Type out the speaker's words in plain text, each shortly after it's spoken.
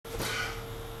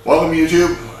Welcome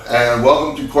YouTube, and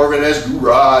welcome to Corvette's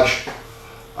Garage.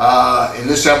 In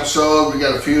this episode, we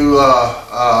got a few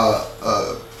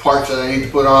parts that I need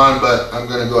to put on, but I'm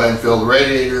going to go ahead and fill the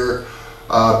radiator,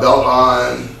 belt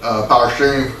on, power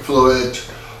steering fluid,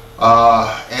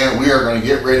 and we are going to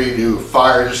get ready to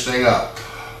fire this thing up.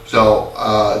 So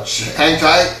hang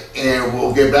tight, and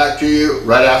we'll get back to you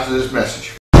right after this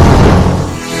message.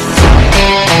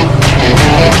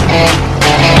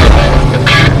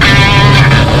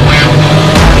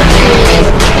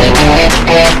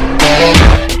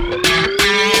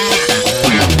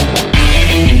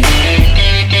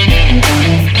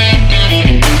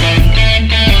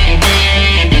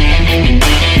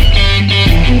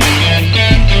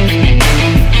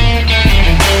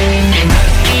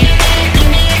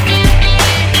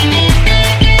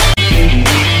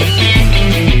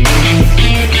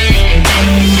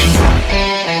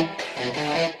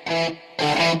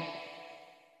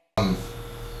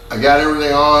 I got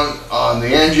everything on the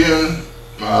engine.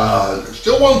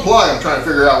 Still one plug. I'm trying to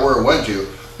figure out where it went to.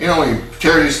 You know, when you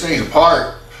tear these things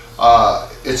apart,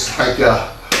 it's like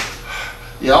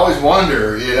you always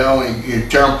wonder. You know, when you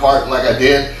tear them apart like I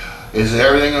did, is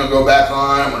everything going to go back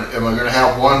on? Am I going to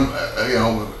have one? You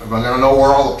know, am I going to know where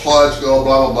all the plugs go?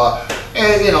 Blah blah blah.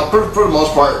 And you know, for the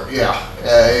most part, yeah.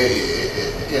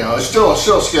 You know, it's still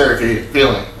a scary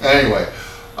feeling. Anyway.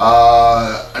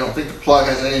 I don't think the plug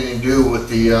has anything to do with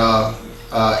the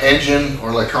engine or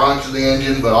electronics of the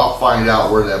engine, but I'll find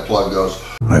out where that plug goes.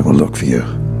 I will look for you.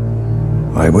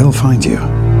 I will find you.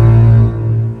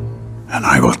 And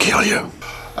I will kill you.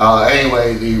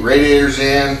 Anyway, the radiator's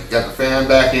in, got the fan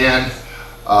back in.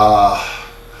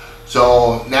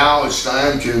 So now it's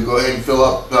time to go ahead and fill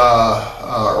up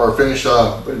or finish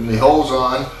putting the hose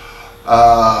on.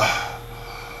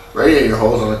 Radiator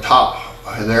hose on the top.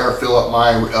 And there, fill up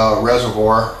my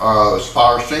reservoir,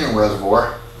 power steering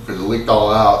reservoir, because it leaked all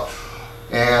out,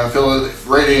 and fill the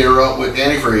radiator up with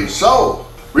antifreeze. So,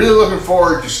 really looking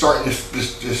forward to starting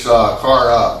this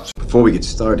car up. Before we get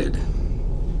started,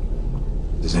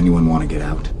 does anyone want to get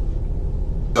out?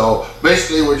 So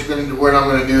basically, what I'm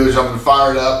going to do is I'm going to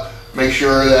fire it up, make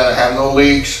sure that I have no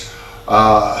leaks,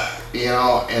 you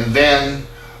know, and then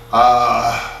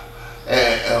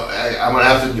I'm going to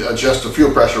have to adjust the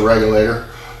fuel pressure regulator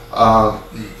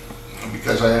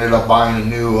because I ended up buying a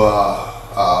new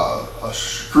a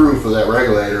screw for that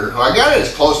regulator. I got it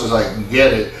as close as I can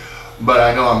get it, but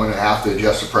I know I'm going to have to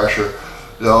adjust the pressure.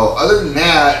 So other than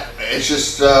that, it's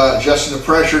just adjusting the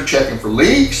pressure, checking for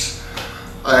leaks,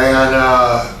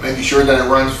 and making sure that it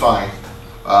runs fine.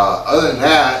 Other than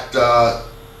that,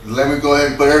 let me go ahead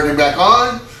and put everything back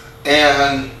on,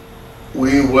 and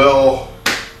we will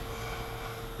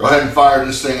go ahead and fire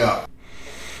this thing up.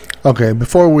 Okay,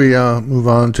 before we move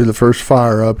on to the first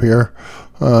fire up here,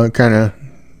 kind of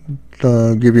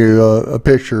give you a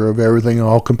picture of everything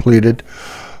all completed.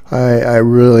 I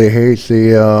really hate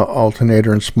the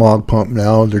alternator and smog pump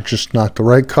now. They're just not the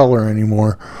right color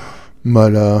anymore.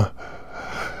 But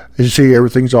as you see,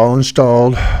 everything's all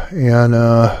installed, and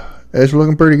it's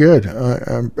looking pretty good.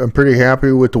 I'm pretty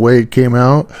happy with the way it came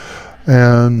out,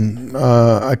 and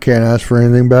I can't ask for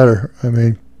anything better. I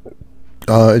mean,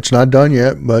 it's not done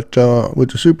yet, but with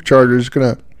the Supercharger, it's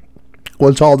gonna,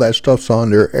 once all that stuff's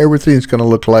on there, everything's gonna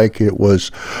look like it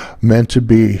was meant to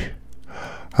be.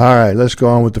 All right, let's go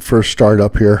on with the first start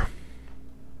up here.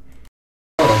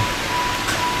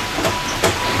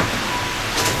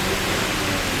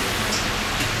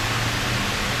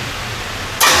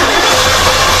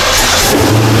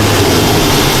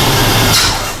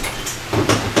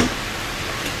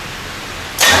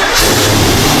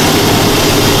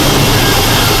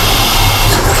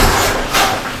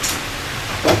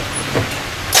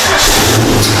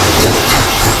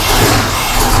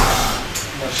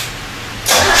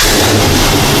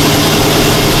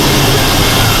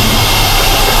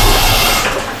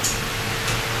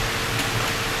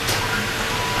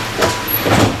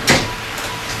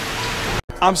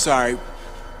 I'm sorry,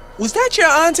 was that your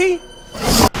auntie?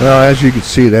 Well, as you can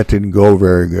see, that didn't go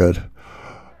very good.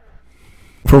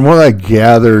 From what I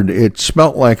gathered, it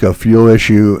smelled like a fuel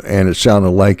issue, and it sounded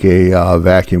like a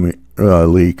vacuum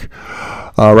leak.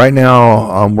 Right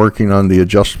now, I'm working on the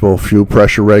adjustable fuel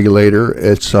pressure regulator.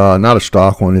 It's not a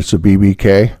stock one, it's a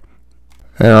BBK.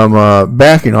 And I'm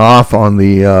backing off on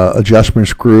the adjustment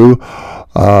screw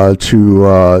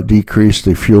to decrease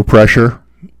the fuel pressure.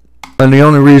 And the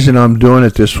only reason I'm doing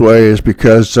it this way is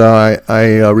because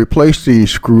I replaced the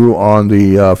screw on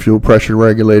the fuel pressure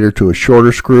regulator to a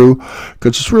shorter screw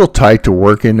because it's real tight to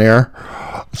work in there.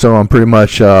 So I'm pretty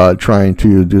much trying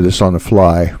to do this on the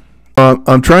fly.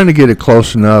 I'm trying to get it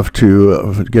close enough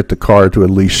to get the car to at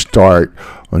least start.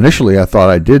 Initially, I thought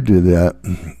I did do that.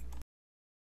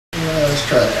 Yeah, let's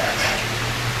try that.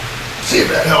 See if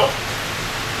that helps.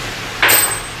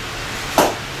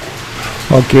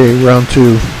 Okay, round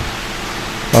 2.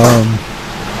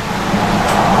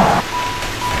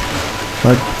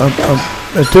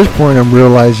 At this point, I'm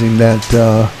realizing that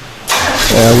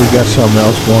we got something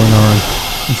else going on.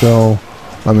 So,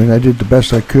 I mean, I did the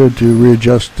best I could to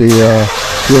readjust the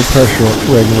fuel pressure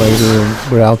regulator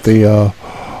and without the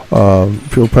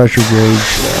fuel pressure gauge.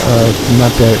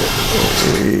 Not that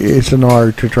it's an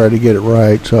art to try to get it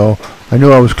right. So I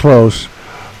knew I was close.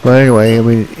 But anyway, I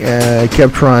mean, I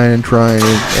kept trying and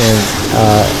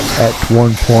at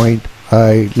one point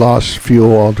I lost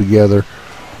fuel altogether.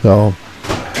 So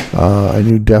I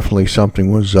knew definitely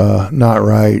something was not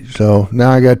right. So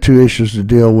now I got 2 issues to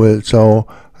deal with. So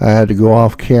I had to go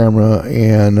off camera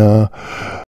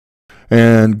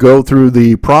and go through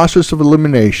the process of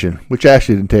elimination, which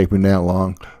actually didn't take me that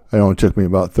long. It only took me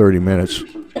about 30 minutes.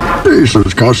 This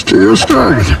has cost you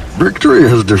strength. Victory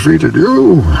has defeated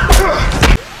you.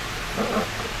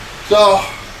 So,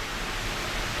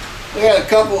 we had a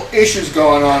couple issues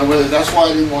going on with it. That's why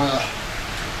I didn't want to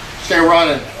stay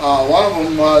running. One of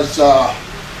them was the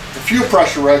fuel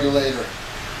pressure regulator.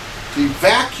 The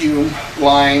vacuum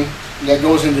line that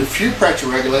goes into the fuel pressure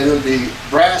regulator, the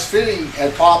brass fitting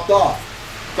had popped off.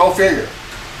 Go figure.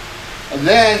 And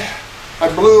then I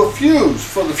blew a fuse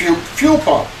for the fuel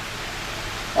pump.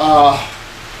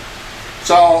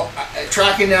 So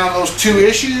tracking down those 2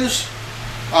 issues,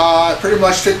 I pretty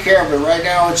much took care of it. Right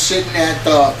now it's sitting at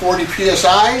 40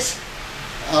 psi's.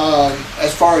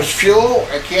 As far as fuel,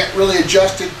 I can't really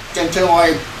adjust it until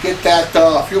I get that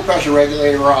fuel pressure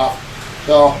regulator off.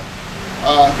 So,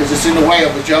 because it's in the way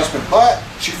of adjustment. But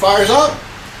she fires up.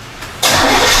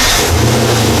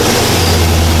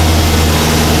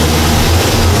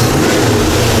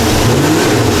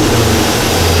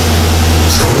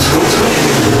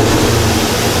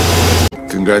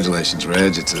 Congratulations,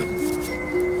 Reg. It's a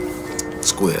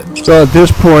squid. So at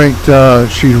this point,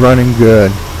 she's running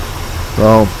good.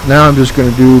 Well, now I'm just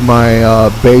going to do my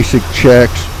basic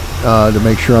checks to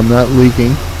make sure I'm not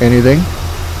leaking anything.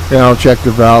 And I'll check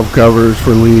the valve covers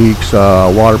for leaks,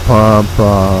 water pump,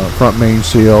 front main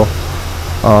seal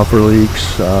for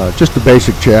leaks. Just a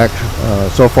basic check.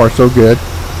 So far, so good.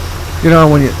 You know,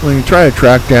 when you try to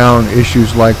track down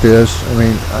issues like this, I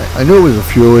mean, I knew it was a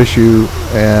fuel issue,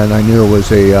 and I knew it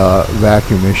was a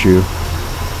vacuum issue.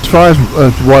 As far as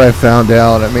what I found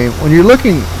out, I mean, when you're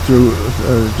looking through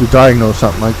to diagnose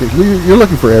something like this, you're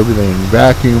looking for everything: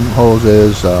 vacuum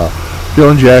hoses, fuel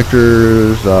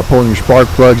injectors, pulling your spark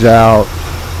plugs out,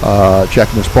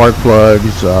 checking the spark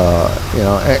plugs, you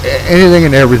know, anything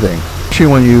and everything. Especially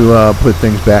when you put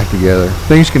things back together,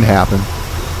 things can happen.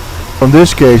 In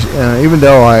this case, even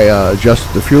though I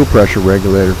adjusted the fuel pressure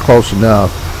regulator close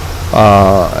enough,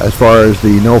 as far as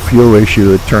the no fuel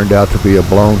issue, it turned out to be a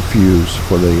blown fuse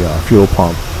for the fuel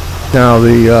pump. Now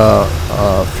the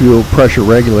fuel pressure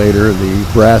regulator, the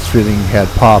brass fitting had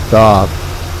popped off,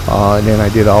 and then I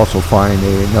did also find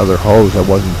another hose that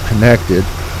wasn't connected,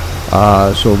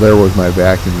 so there was my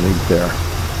vacuum leak there.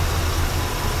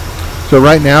 So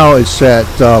right now it's at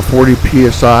 40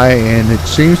 psi, and it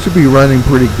seems to be running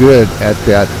pretty good at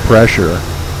that pressure.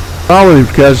 Probably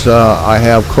because I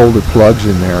have colder plugs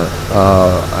in there.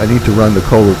 I need to run the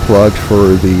colder plugs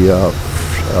for the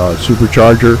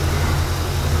Supercharger.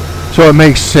 So it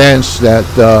makes sense that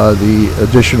the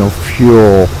additional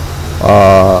fuel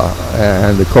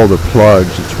and the colder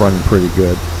plugs, it's running pretty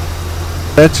good.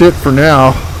 That's it for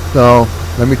now. So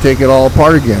let me take it all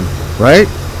apart again, right?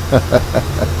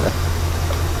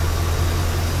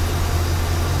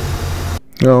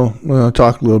 So, we'll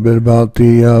talk a little bit about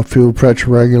the fuel pressure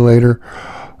regulator.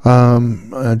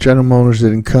 General Motors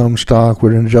didn't come stock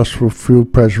with an adjustable fuel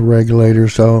pressure regulator,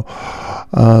 so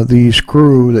the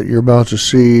screw that you're about to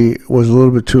see was a little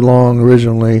bit too long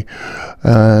originally,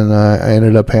 and I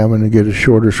ended up having to get a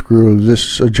shorter screw.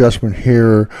 This adjustment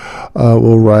here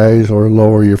will rise or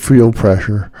lower your fuel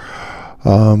pressure.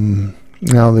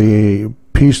 Now the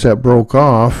piece that broke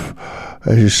off,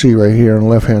 as you see right here on the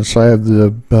left hand side of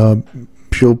the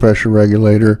fuel pressure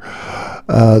regulator,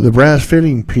 the brass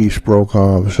fitting piece broke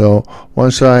off. So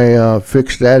once I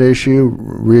fixed that issue,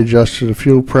 readjusted the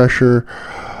fuel pressure,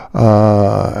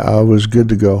 I was good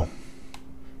to go.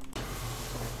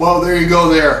 Well, there you go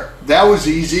there. That was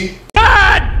easy.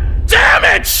 God damn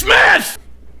it, Smith!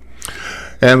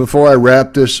 And before I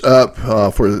wrap this up,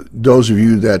 for those of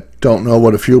you that don't know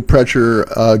what a fuel pressure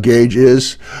gauge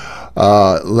is,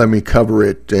 let me cover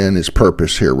it and its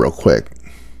purpose here real quick.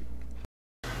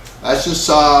 That's this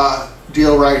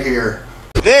deal right here.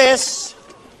 This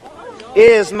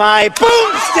is my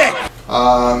boomstick.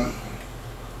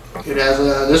 It has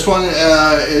this one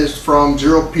is from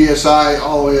 0 psi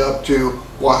all the way up to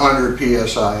 100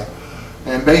 psi,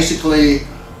 and basically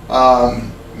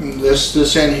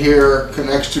this end here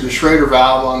connects to the Schrader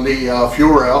valve on the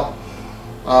fuel rail,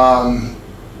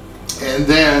 and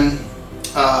then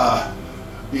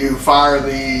you fire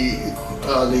the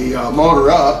motor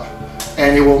up,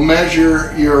 and it will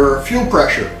measure your fuel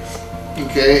pressure.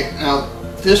 Okay, now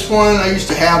this one I used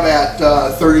to have at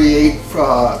 38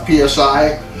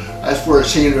 psi. That's where it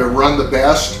seemed to run the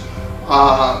best.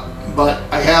 But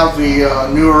I have the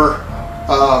newer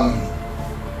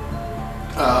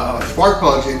spark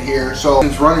plugs in here, so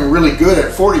it's running really good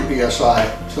at 40 psi.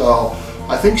 So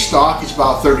I think stock is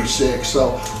about 36.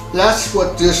 So that's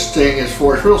what this thing is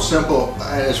for. It's real simple,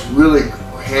 and it's really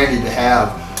handy to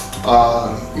have.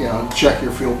 You know, check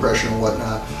your fuel pressure and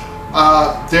whatnot.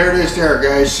 There it is there,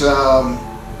 guys.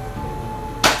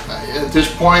 At this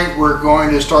point, we're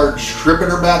going to start stripping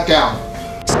her back down.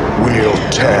 We'll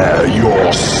tear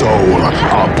your soul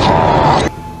apart.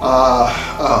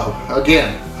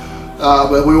 Again,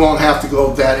 but we won't have to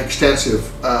go that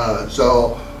extensive.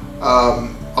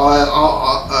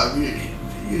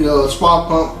 You know, spot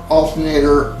pump,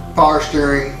 alternator, power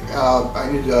steering. I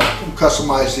need to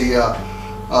customize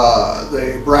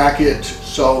the bracket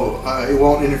so it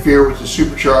won't interfere with the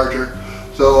supercharger.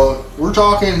 So we're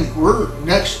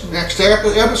next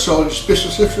episode is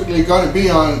specifically going to be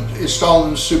on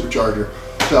installing the supercharger.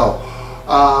 So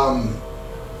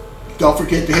don't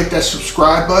forget to hit that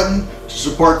subscribe button to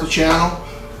support the channel.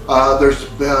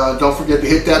 Don't forget to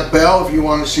hit that bell if you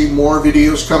want to see more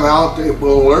videos come out. It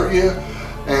will alert you.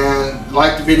 And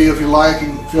like the video if you like,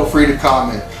 and feel free to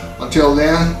comment. Until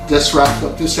then, this wraps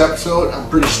up this episode. I'm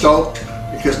pretty stoked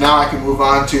because now I can move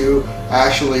on to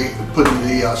actually putting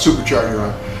the supercharger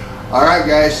on. Alright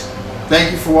guys,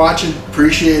 thank you for watching,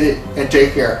 appreciate it, and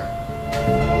take care.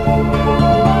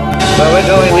 Where we're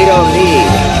going, we don't need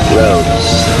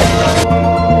roads.